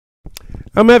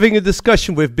I'm having a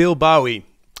discussion with Bill Baue. And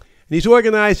he's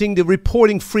organizing the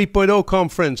Reporting 3.0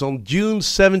 conference on June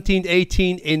 17,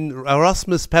 18 in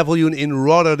Erasmus Pavilion in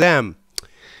Rotterdam.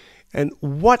 And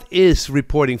what is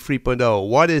Reporting 3.0?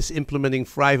 What is implementing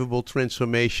thrivable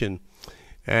transformation?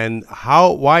 And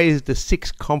why is the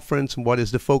sixth conference and what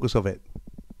is the focus of it?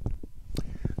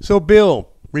 So Bill,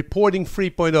 Reporting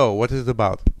 3.0, what is it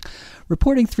about?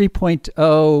 Reporting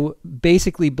 3.0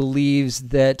 basically believes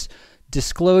that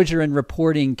disclosure and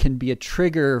reporting can be a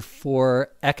trigger for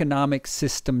economic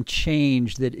system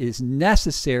change that is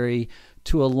necessary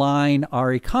to align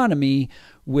our economy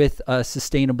with a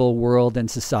sustainable world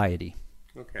and society.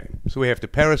 Okay, so we have the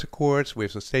Paris Accords, we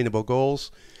have sustainable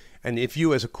goals, and if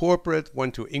you as a corporate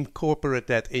want to incorporate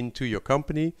that into your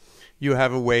company, you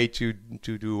have a way to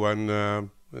do an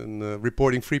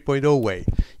Reporting 3.0 way.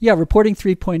 Yeah, Reporting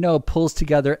 3.0 pulls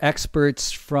together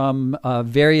experts from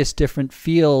various different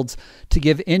fields to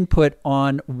give input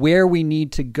on where we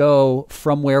need to go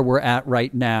from where we're at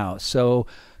right now. So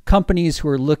companies who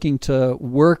are looking to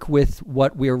work with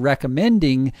what we're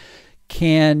recommending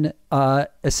can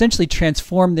essentially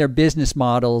transform their business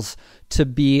models to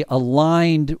be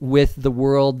aligned with the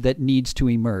world that needs to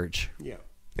emerge. Yeah.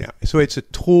 Yeah, so it's a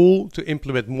tool to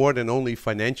implement more than only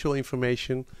financial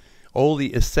information, all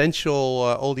the essential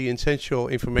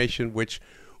information which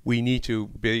we need to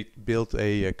build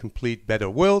a complete better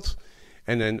world,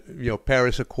 and then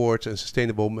Paris Accords and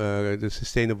the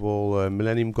sustainable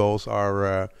Millennium Goals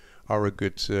are a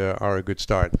good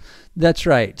start. That's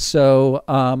right. So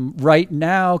right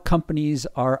now, companies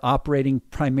are operating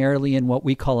primarily in what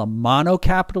we call a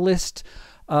mono-capitalist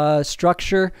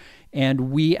structure.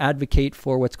 And we advocate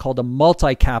for what's called a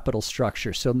multi-capital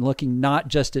structure. So I'm looking not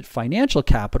just at financial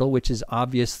capital, which is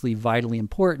obviously vitally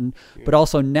important, but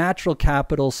also natural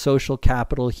capital, social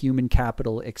capital, human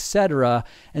capital, etc.,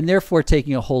 and therefore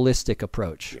taking a holistic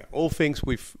approach. Yeah, all things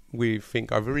we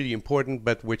think are really important,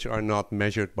 but which are not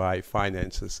measured by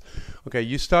finances. Okay,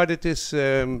 you started this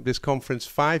conference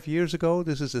 5 years ago.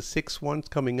 This is the sixth one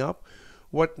coming up.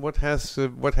 What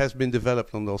has been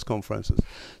developed on those conferences?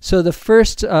 So the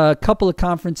first couple of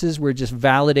conferences were just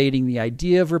validating the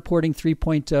idea of Reporting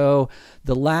 3.0.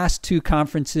 The last two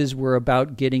conferences were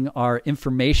about getting our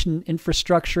information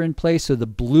infrastructure in place, so the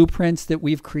blueprints that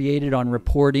we've created on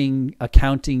reporting,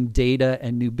 accounting, data,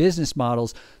 and new business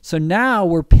models. So now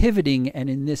we're pivoting, and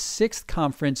in this sixth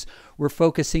conference, we're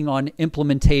focusing on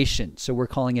implementation. So we're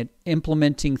calling it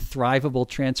Implementing Thrivable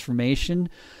Transformation.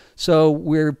 So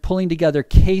we're pulling together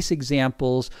case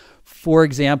examples, for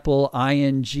example,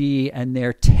 ING and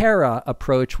their Terra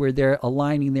approach, where they're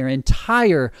aligning their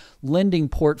entire lending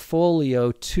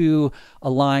portfolio to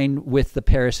align with the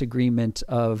Paris Agreement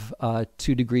of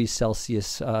 2 degrees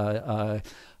Celsius climate.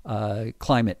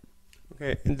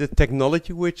 Okay, and the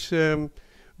technology which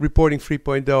Reporting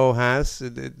 3.0 has,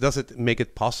 does it make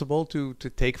it possible to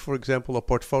take, for example, a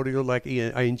portfolio like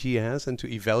ING has and to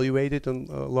evaluate it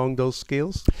along those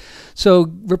scales?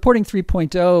 So Reporting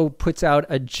 3.0 puts out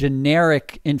a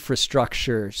generic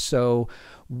infrastructure. So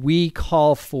we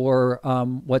call for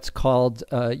what's called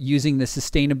using the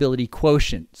sustainability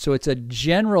quotient. So it's a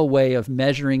general way of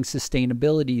measuring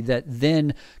sustainability that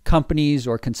then companies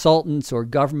or consultants or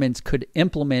governments could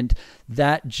implement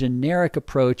that generic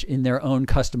approach in their own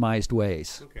customized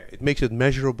ways. Okay. It makes it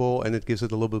measurable and it gives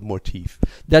it a little bit more teeth.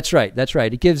 That's right. That's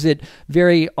right. It gives it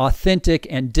very authentic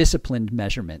and disciplined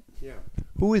measurement. Yeah.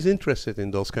 Who is interested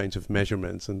in those kinds of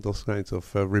measurements and those kinds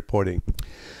of reporting?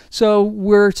 So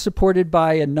we're supported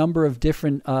by a number of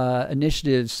different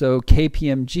initiatives. So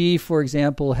KPMG, for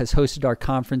example, has hosted our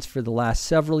conference for the last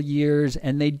several years,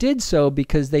 and they did so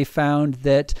because they found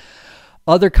that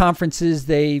other conferences,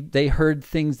 they heard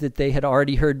things that they had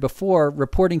already heard before.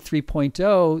 Reporting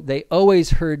 3.0, they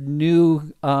always heard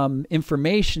new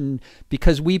information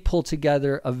because we pull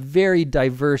together a very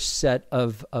diverse set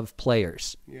of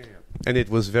players. Yeah. And it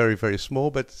was very, very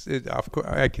small, but of course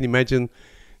I can imagine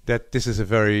that this is a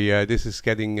very this is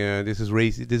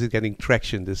getting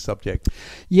traction, this subject.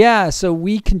 Yeah, so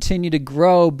we continue to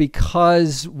grow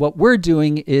because what we're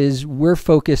doing is we're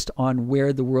focused on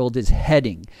where the world is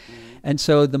heading. And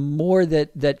so the more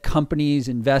that companies,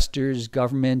 investors,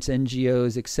 governments,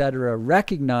 NGOs, et cetera,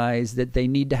 recognize that they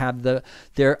need to have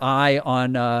their eye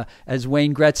on, as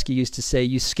Wayne Gretzky used to say,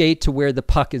 you skate to where the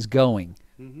puck is going.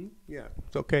 Mm-hmm. Yeah,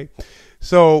 okay.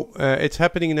 So it's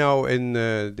happening now in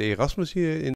the Erasmus here in